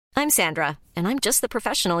I'm Sandra, and I'm just the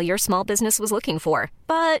professional your small business was looking for.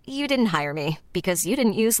 But you didn't hire me because you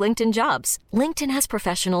didn't use LinkedIn Jobs. LinkedIn has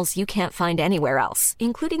professionals you can't find anywhere else,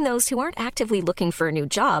 including those who aren't actively looking for a new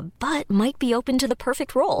job, but might be open to the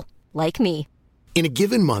perfect role, like me. In a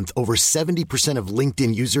given month, over 70% of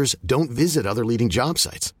LinkedIn users don't visit other leading job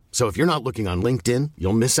sites. So if you're not looking on LinkedIn,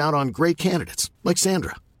 you'll miss out on great candidates like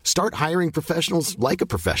Sandra. Start hiring professionals like a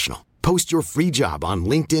professional. Post your free job on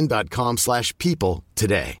linkedin.com/people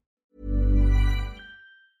today.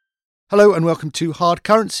 Hello and welcome to Hard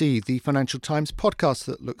Currency, the Financial Times podcast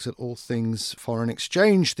that looks at all things foreign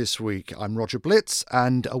exchange this week. I'm Roger Blitz,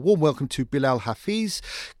 and a warm welcome to Bilal Hafiz,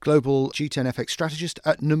 Global G10 FX Strategist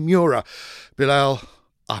at Nomura. Bilal,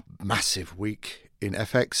 a massive week in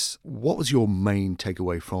FX. What was your main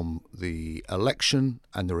takeaway from the election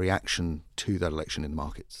and the reaction to that election in the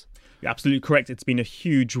markets? You're absolutely correct. It's been a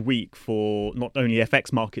huge week for not only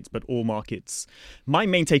FX markets, but all markets. My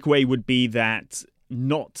main takeaway would be that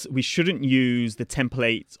we shouldn't use the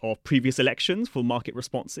template of previous elections for market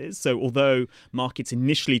responses. So although markets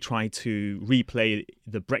initially tried to replay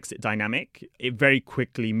the Brexit dynamic, it very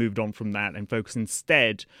quickly moved on from that and focused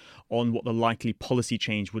instead on what the likely policy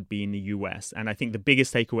change would be in the US. And I think the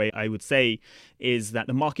biggest takeaway, I would say, is that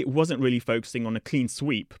the market wasn't really focusing on a clean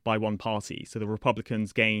sweep by one party. So the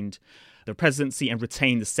Republicans gained the presidency and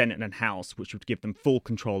retained the Senate and House, which would give them full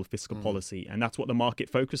control of fiscal policy. And that's what the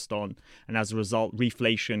market focused on. And as a result,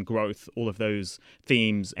 reflation, growth, all of those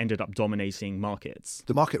themes ended up dominating markets.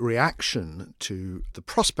 The market reaction to the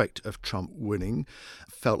prospect of Trump winning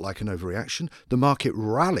felt like an overreaction. The market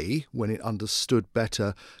rally, when it understood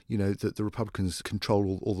better, that the Republicans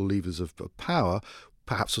control all the levers of power,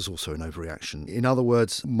 perhaps was also an overreaction. In other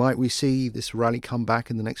words, might we see this rally come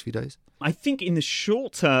back in the next few days? I think in the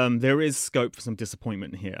short term, there is scope for some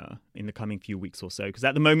disappointment here in the coming few weeks or so, because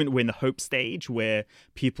at the moment we're in the hope stage where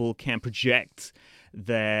people can project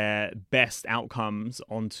their best outcomes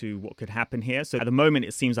onto what could happen here. So at the moment,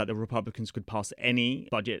 it seems like the Republicans could pass any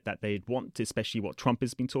budget that they'd want, especially what Trump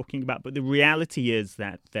has been talking about. But the reality is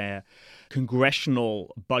that their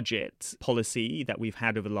congressional budget policy that we've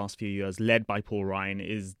had over the last few years, led by Paul Ryan,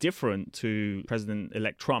 is different to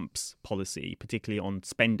President-elect Trump's policy, particularly on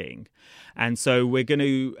spending. And so we're going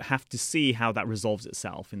to have to see how that resolves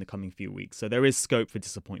itself in the coming few weeks. So there is scope for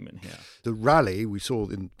disappointment here. The rally we saw,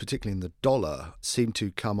 particularly in the dollar, seemed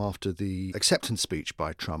to come after the acceptance speech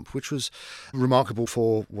by Trump, which was remarkable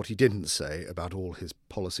for what he didn't say about all his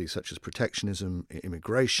policies such as protectionism,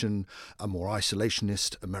 immigration, a more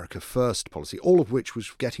isolationist America First policy, all of which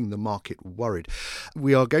was getting the market worried.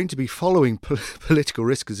 We are going to be following political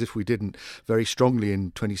risk as if we didn't very strongly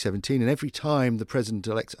in 2017, and every time the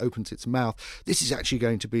president-elect opens its mouth, this is actually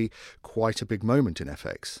going to be quite a big moment in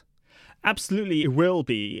FX. Absolutely, it will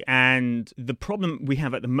be. And the problem we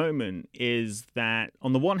have at the moment is that,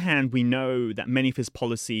 on the one hand, we know that many of his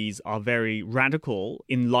policies are very radical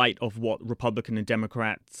in light of what Republican and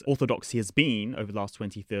Democrat orthodoxy has been over the last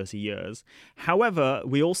 20, 30 years. However,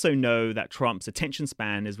 we also know that Trump's attention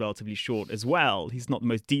span is relatively short as well. He's not the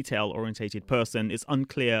most detail-orientated person. It's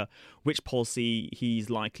unclear which policy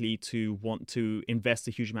he's likely to want to invest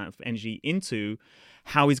a huge amount of energy into,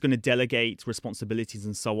 how he's going to delegate responsibilities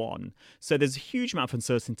and so on. So there's a huge amount of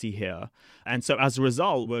uncertainty here. And so as a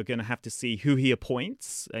result, we're going to have to see who he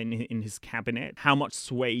appoints in his cabinet. How much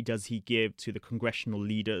sway does he give to the congressional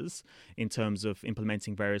leaders in terms of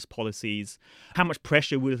implementing various policies? How much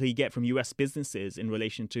pressure will he get from US businesses in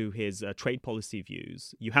relation to his trade policy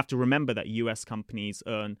views? You have to remember that US companies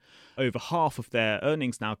earn over half of their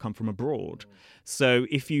earnings now come from abroad. So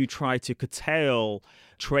if you try to curtail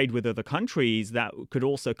trade with other countries, that could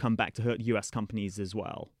also come back to hurt US companies as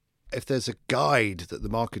well. If there's a guide that the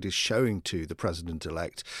market is showing to the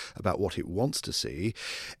president-elect about what it wants to see,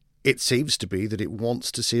 it seems to be that it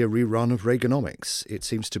wants to see a rerun of Reaganomics. It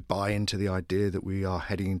seems to buy into the idea that we are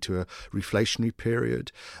heading into a reflationary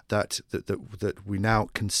period, that we now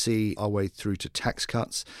can see our way through to tax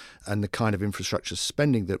cuts and the kind of infrastructure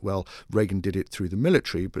spending that, well, Reagan did it through the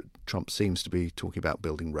military, but Trump seems to be talking about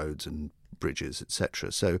building roads and bridges,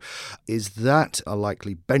 etc. So is that a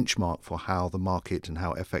likely benchmark for how the market and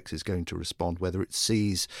how FX is going to respond, whether it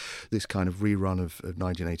sees this kind of rerun of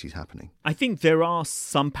 1980s happening? I think there are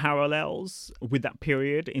some parallels with that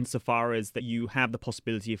period insofar as that you have the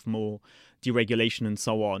possibility of more deregulation and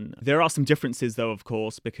so on. There are some differences, though, of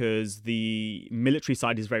course, because the military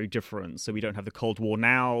side is very different. So we don't have the Cold War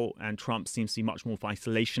now, and Trump seems to be much more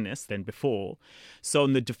isolationist than before. So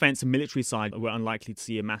on the defense and military side, we're unlikely to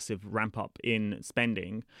see a massive ramp up in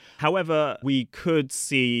spending. However, we could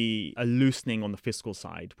see a loosening on the fiscal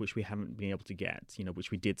side, which we haven't been able to get,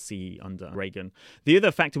 which we did see under Reagan. The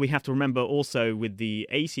other factor we have to remember also with the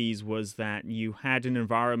 80s was that you had an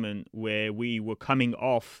environment where we were coming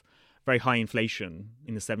off very high inflation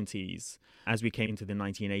in the 70s as we came into the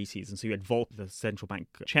 1980s. And so you had Volcker, the central bank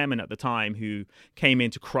chairman at the time, who came in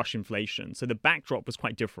to crush inflation. So the backdrop was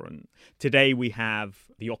quite different. Today we have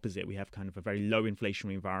the opposite. We have kind of a very low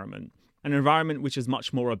inflationary environment. An environment which is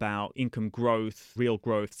much more about income growth, real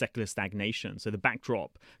growth, secular stagnation. So the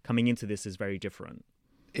backdrop coming into this is very different.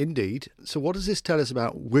 Indeed. So what does this tell us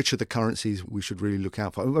about which of the currencies we should really look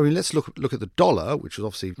out for? I mean, let's look at the dollar, which was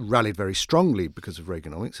obviously rallied very strongly because of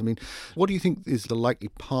Reaganomics. I mean, what do you think is the likely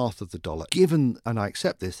path of the dollar? Given, and I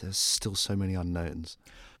accept this, there's still so many unknowns.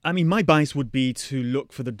 I mean, my bias would be to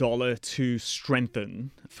look for the dollar to strengthen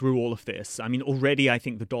through all of this. I mean, already I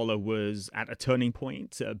think the dollar was at a turning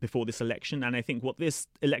point before this election. And I think what this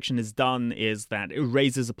election has done is that it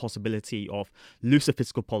raises a possibility of looser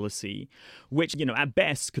fiscal policy, which, at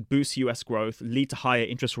best could boost US growth, lead to higher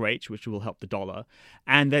interest rates, which will help the dollar,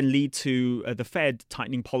 and then lead to the Fed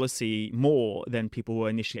tightening policy more than people were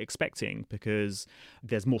initially expecting because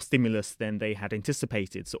there's more stimulus than they had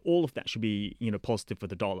anticipated. So all of that should be, positive for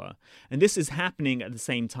the dollar. And this is happening at the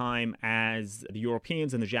same time as the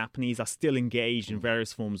Europeans and the Japanese are still engaged in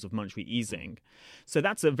various forms of monetary easing. So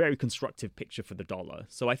that's a very constructive picture for the dollar.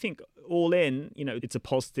 So I think all in, it's a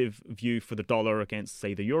positive view for the dollar against,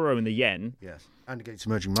 say, the euro and the yen. Yes. And against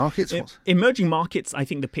emerging markets? Emerging markets, I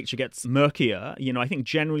think the picture gets murkier. I think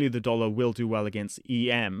generally the dollar will do well against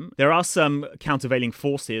EM. There are some countervailing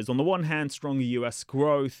forces. On the one hand, stronger US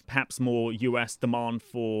growth, perhaps more US demand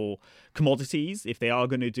for commodities, if they are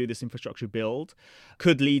going to do this infrastructure build,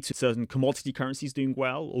 could lead to certain commodity currencies doing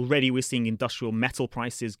well. Already we're seeing industrial metal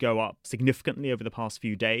prices go up significantly over the past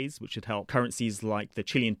few days, which should help currencies like the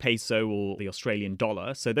Chilean peso or the Australian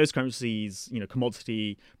dollar. So those currencies,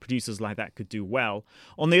 commodity producers like that could do well.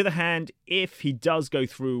 On the other hand, if he does go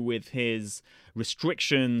through with his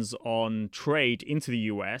restrictions on trade into the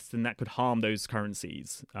US, then that could harm those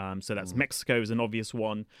currencies. So that's Mexico is an obvious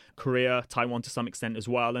one, Korea, Taiwan to some extent as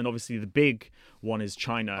well, and obviously the big one is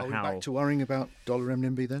China. Are we back to worrying about dollar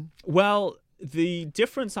renminbi then? Well, the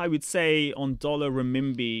difference I would say on dollar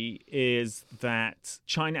renminbi is that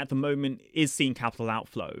China at the moment is seeing capital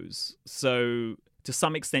outflows. So to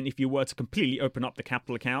some extent, if you were to completely open up the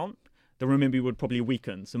capital account, the renminbi would probably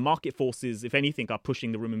weaken. So market forces, if anything, are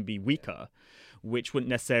pushing the renminbi weaker, which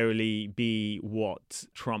wouldn't necessarily be what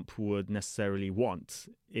Trump would necessarily want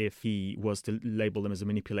if he was to label them as a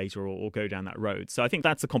manipulator or go down that road. So I think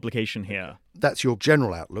that's a complication here. That's your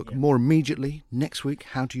general outlook. Yeah. More immediately, next week,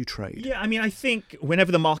 how do you trade? Yeah, I mean, I think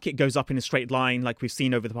whenever the market goes up in a straight line, like we've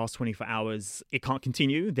seen over the past 24 hours, it can't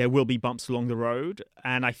continue. There will be bumps along the road.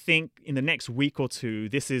 And I think in the next week or two,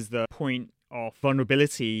 this is the point of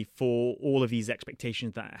vulnerability for all of these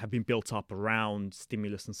expectations that have been built up around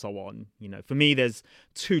stimulus and so on. For me, there's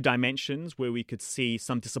two dimensions where we could see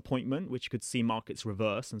some disappointment, which could see markets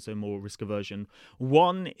reverse and so more risk aversion.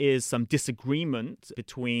 One is some disagreement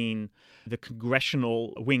between the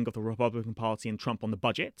congressional wing of the Republican Party and Trump on the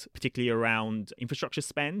budget, particularly around infrastructure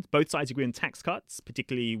spend. Both sides agree on tax cuts,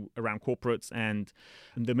 particularly around corporates and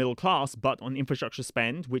the middle class, but on infrastructure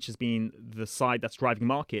spend, which has been the side that's driving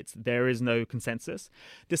markets, there is no consensus.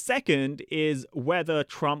 The second is whether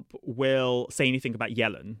Trump will say anything about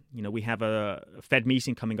Yellen. We have a Fed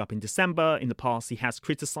meeting coming up in December. In the past, he has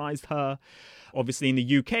criticized her. Obviously, in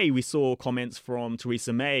the UK, we saw comments from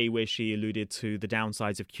Theresa May where she alluded to the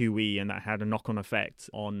downsides of QE, and that had a knock-on effect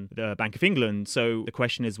on the Bank of England. So the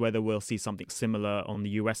question is whether we'll see something similar on the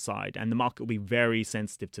US side. And the market will be very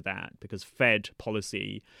sensitive to that because Fed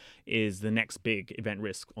policy is the next big event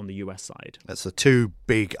risk on the US side. That's the two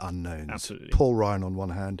big unknowns. Absolutely. Paul Ryan on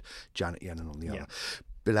one hand, Janet Yellen on the other.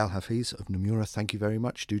 Bilal Hafeez of Nomura, thank you very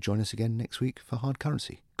much. Do join us again next week for Hard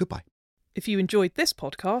Currency. Goodbye. If you enjoyed this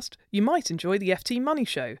podcast, you might enjoy the FT Money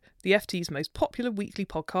Show, the FT's most popular weekly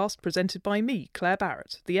podcast presented by me, Claire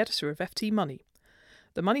Barrett, the editor of FT Money.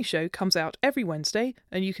 The Money Show comes out every Wednesday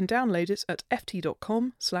and you can download it at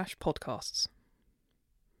ft.com/podcasts.